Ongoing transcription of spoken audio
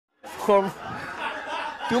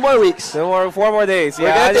2 more weeks. 4 more days.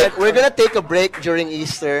 We're gonna take a break during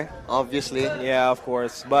Easter, obviously. Yeah, of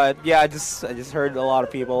course. But yeah, I just heard a lot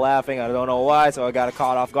of people laughing. I don't know why, so I got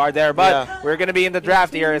caught off guard there. But we're gonna be in the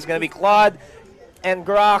draft here. It's gonna be Claude and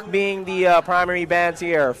Grok being the primary bans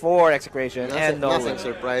here for Execration. Nothing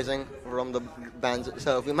surprising from the bans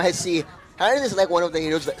itself. We might see Harris is like one of the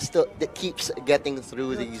heroes that keeps getting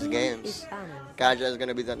through these games. Kaja is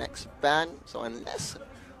gonna be the next ban, so unless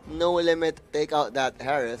No Limit take out that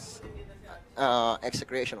Harris,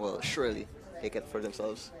 Execration will surely take it for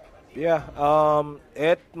themselves. Yeah,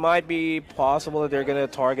 it might be possible that they're gonna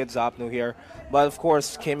target Zapnu here, but of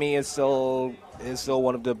course Kimmy is still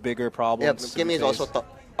one of the bigger problems. Yeah, Kimmy is also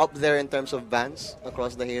up there in terms of bans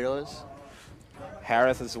across the heroes.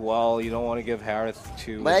 Harris as well. You don't want to give Harris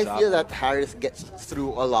to. But I feel that Harris gets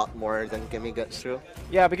through a lot more than Kimmy gets through.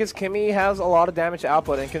 Yeah, because Kimmy has a lot of damage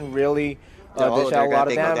output and can really dish out a lot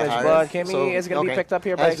of damage. But Kimmy is going to be picked up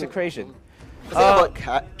here by Execration. The thing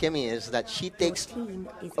about Kimmy is that she takes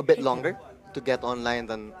a bit longer to get online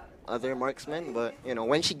than other marksmen. But you know,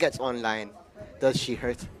 when she gets online, does she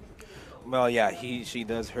hurt? Well, yeah, she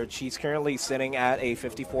does hurt. She's currently sitting at a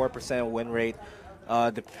 54% win rate.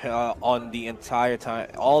 On the entire time,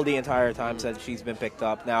 that she's been picked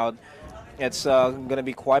up. Now, it's going to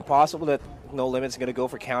be quite possible that No Limit's going to go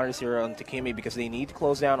for counters here on Kimmy because they need to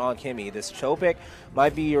close down on Kimmy. This Cho pick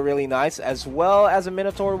might be really nice, as well as a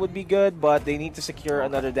Minotaur would be good, but they need to secure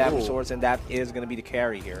another damage source, and that is going to be the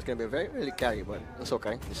carry here. It's going to be a very early carry, but it's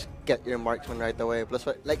okay. Just get your marksman right away. Plus,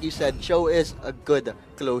 like you said, Cho is a good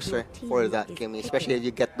closer for that Kimmy, especially if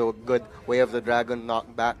you get the good Way of the Dragon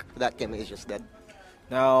knockback. That Kimmy is just dead.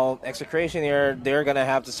 Now, Execration here, they're going to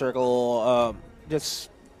have to circle, just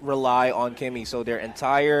rely on Kimmy. So their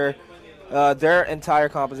entire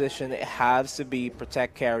composition has to be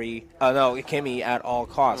protect carry, Kimmy at all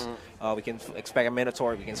costs. We can expect a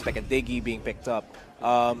Minotaur, we can expect a Diggy being picked up.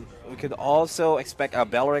 We could also expect a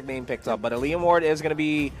Belleric being picked up, but a Liam Ward is going to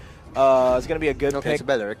be a good pick. It's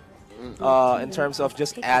Belleric. In terms of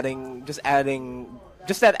just adding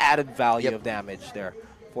that added value of damage there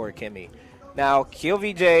for Kimmy. Now,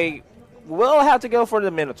 QVJ will have to go for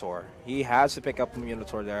the Minotaur. He has to pick up the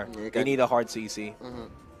Minotaur there. They need a hard CC.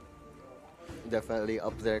 Definitely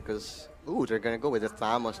up there because, they're going to go with the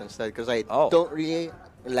Thamos instead because I don't really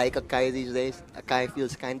like Akai these days. Akai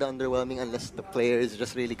feels kind of underwhelming unless the player is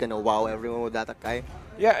just really going to wow everyone with that Akai.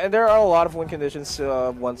 Yeah, and there are a lot of win conditions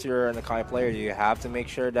once you're an Akai player. You have to make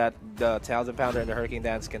sure that the 1,000 Pounder and the Hurricane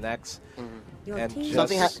Dance connects. And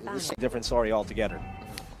just different story altogether.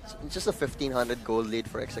 It's just a 1,500 gold lead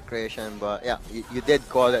for Execration, but yeah, you did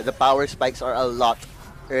call it. The power spikes are a lot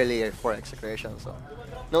earlier for Execration, so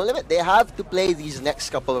No Limit. They have to play these next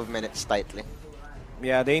couple of minutes tightly.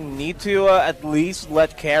 Yeah, they need to at least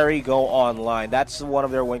let carry go online. That's one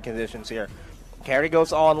of their win conditions here. Carry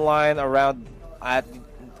goes online around the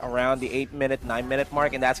 8-minute, 9-minute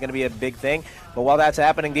mark, and that's going to be a big thing. But while that's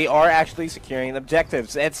happening, they are actually securing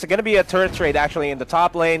objectives. It's going to be a turret trade actually in the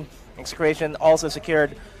top lane. Execration also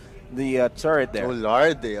secured the turret there. Oh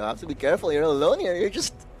Lord, you have to be careful. You're alone here. You're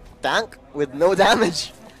just tank with no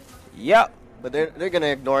damage. Yep. But they're gonna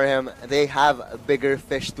ignore him. They have bigger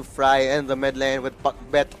fish to fry in the mid lane with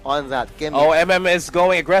PAKBET on that. Kimmy. Oh, MM is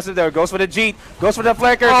going aggressive there. Goes for the Jeet. Goes for the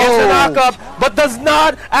flicker. Gets the knockup, but does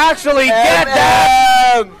not actually get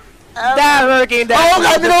that. That Hurricane Dance. Oh,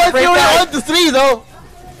 Manoa Fury on the 3 though.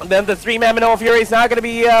 Then the 3-man Manoa Fury is not going to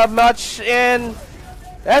be much in.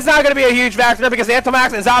 That's not going to be a huge factor because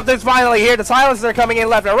Antomax and Zoptics finally here. The silences are coming in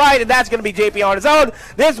left and right, and that's going to be JP on his own.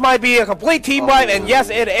 This might be a complete team wipe, and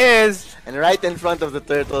yes, it is. And right in front of the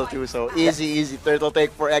turtle too, so easy turtle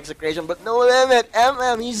take for Execration, but No Limit.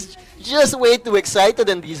 He's just way too excited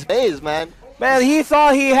in these days, man. Man, he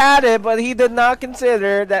thought he had it, but he did not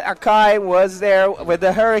consider that Akai was there with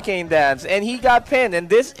the Hurricane Dance, and he got pinned, and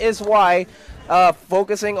this is why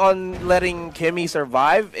focusing on letting Kimmy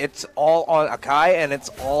survive, it's all on Akai and it's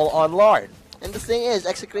all on Lard. And the thing is,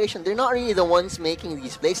 Execration, they're not really the ones making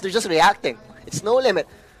these plays, they're just reacting. It's No Limit.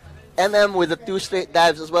 MM with the 2 straight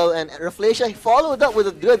dives as well, and Raflesia followed up with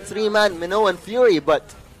a good 3-man Minnow and Fury, but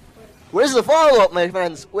where's the follow-up, my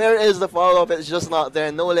friends? Where is the follow-up? It's just not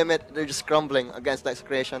there. No Limit, they're just crumbling against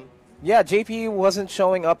Execration. Yeah, JP wasn't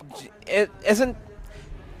showing up. It isn't.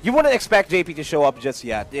 You wouldn't expect JP to show up just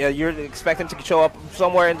yet. Yeah, you're expecting to show up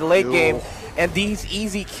somewhere in the late game, and these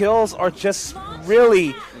easy kills are just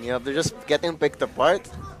really. Yeah, they're just getting picked apart.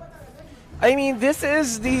 I mean, this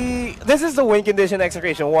is the win condition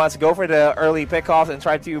Execration wants. Go for the early pickoffs and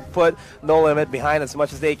try to put No Limit behind as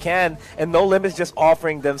much as they can, and No Limit is just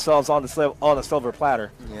offering themselves on a silver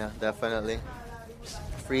platter. Yeah, definitely.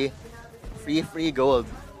 Free free gold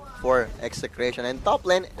for Execration. And top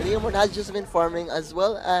lane, Leomord has just been farming as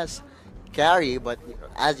well as Carry, but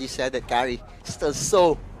as you said, that Carry is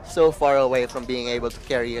still so far away from being able to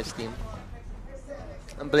carry his team.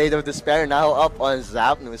 And Blade of Despair now up on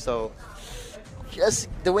Zapnu, so just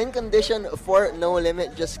the win condition for No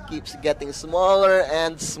Limit just keeps getting smaller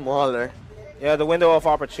and smaller. Yeah, the window of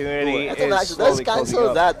opportunity Ooh, is does slowly cancel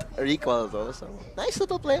closing up. that recoil though, so nice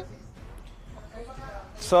little play.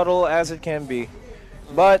 Subtle as it can be,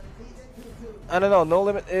 but I don't know. No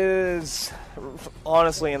Limit is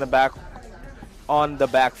honestly on the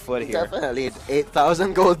back foot here. Definitely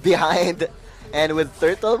 8,000 gold behind, and with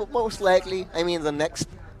Turtle most likely, I mean the next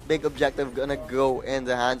big objective gonna go in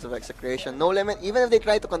the hands of Execration. No Limit, even if they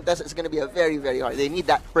try to contest, it's gonna be a very hard. They need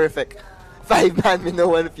that perfect 5-man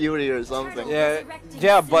Minoan Fury or something.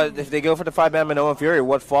 Yeah, but if they go for the 5-man Minoan Fury,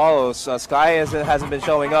 what follows? Sky hasn't been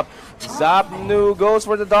showing up. Zapnu goes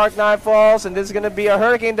for the Dark Knight Falls, and this is going to be a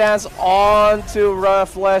Hurricane Dance onto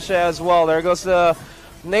Flesh as well. There goes the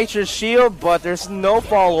Nature's Shield, but there's no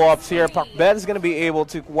follow-ups here. PAKBET is going to be able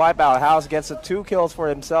to wipe out House, gets the 2 kills for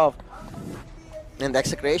himself. And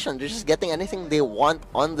Execration, they're just getting anything they want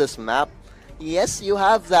on this map. Yes, you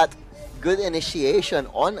have that good initiation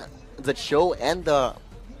on the show and the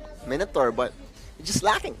Minotaur, but it's just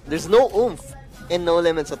lacking. There's no oomph in No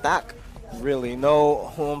Limit's attack. Really,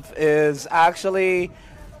 no oomph is actually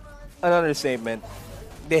an understatement.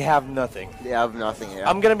 They have nothing. They have nothing, yeah.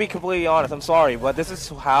 I'm going to be completely honest. I'm sorry, but this is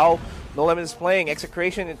how No Limit is playing.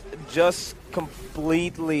 Execration just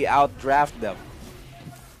completely outdraft them.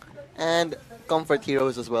 And Comfort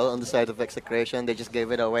Heroes as well on the side of Execration. They just gave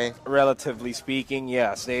it away. Relatively speaking,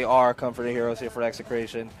 yes, they are comfort heroes here for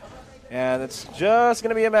Execration. And it's just going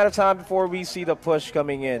to be a matter of time before we see the push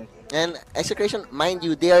coming in. And Execration, mind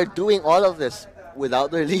you, they are doing all of this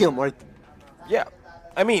without their Leomord. Yeah.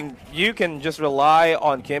 I mean, you can just rely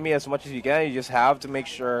on Kimmy as much as you can. You just have to make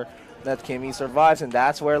sure that Kimmy survives, and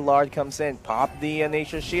that's where Lard comes in. Pop the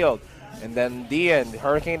Nature's Shield. And then Dian,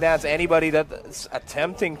 Hurricane Dance, anybody that's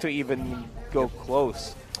attempting to even go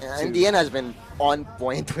close. And Dian has been on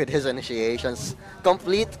point with his initiations.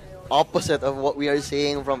 Complete opposite of what we are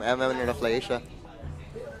seeing from MM and Reflecia.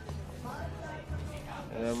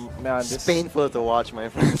 Man, It's painful to watch, my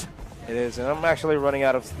friend. It is, and I'm actually running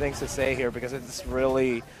out of things to say here because it's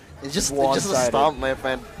really It's just one-sided. a stomp, my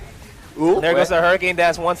friend. Ooh, there goes the Hurricane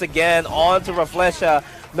Dance once again onto Reflecia.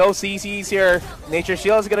 No CCs here. Nature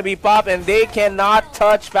Shield is going to be popped, and they cannot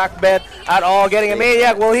touch PAKBET at all. Getting a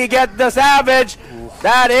Maniac. Will he get the Savage?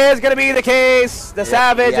 That is going to be the case. The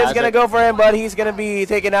Savage is going to go for him, but he's going to be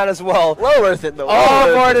taken out as well. Well worth it, though. All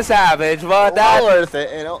for the Savage, but well worth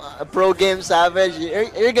it. You know, a pro game Savage.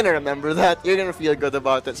 You're going to remember that. You're going to feel good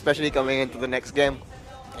about it, especially coming into the next game.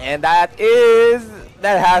 And that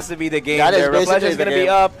has to be the game. That is there. basically Reflection's the going to be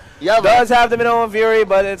game. up. Yeah, Does have the Minoan Fury,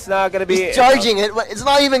 but it's not going to be. He's charging it, but it's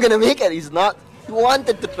not even going to make it. He's not. He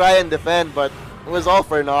wanted to try and defend, but it was all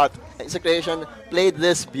for naught. Execration played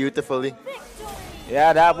this beautifully.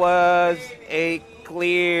 Yeah, that was a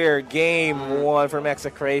clear game one from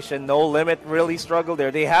Execration. No Limit really struggled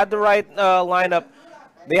there. They had the right lineup.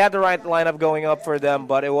 They had the right lineup going up for them,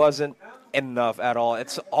 but it wasn't enough at all.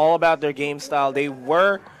 It's all about their game style. They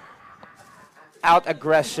were out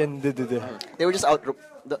aggression. They were just out.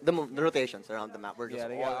 The rotations around the map were just all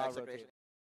got Execration.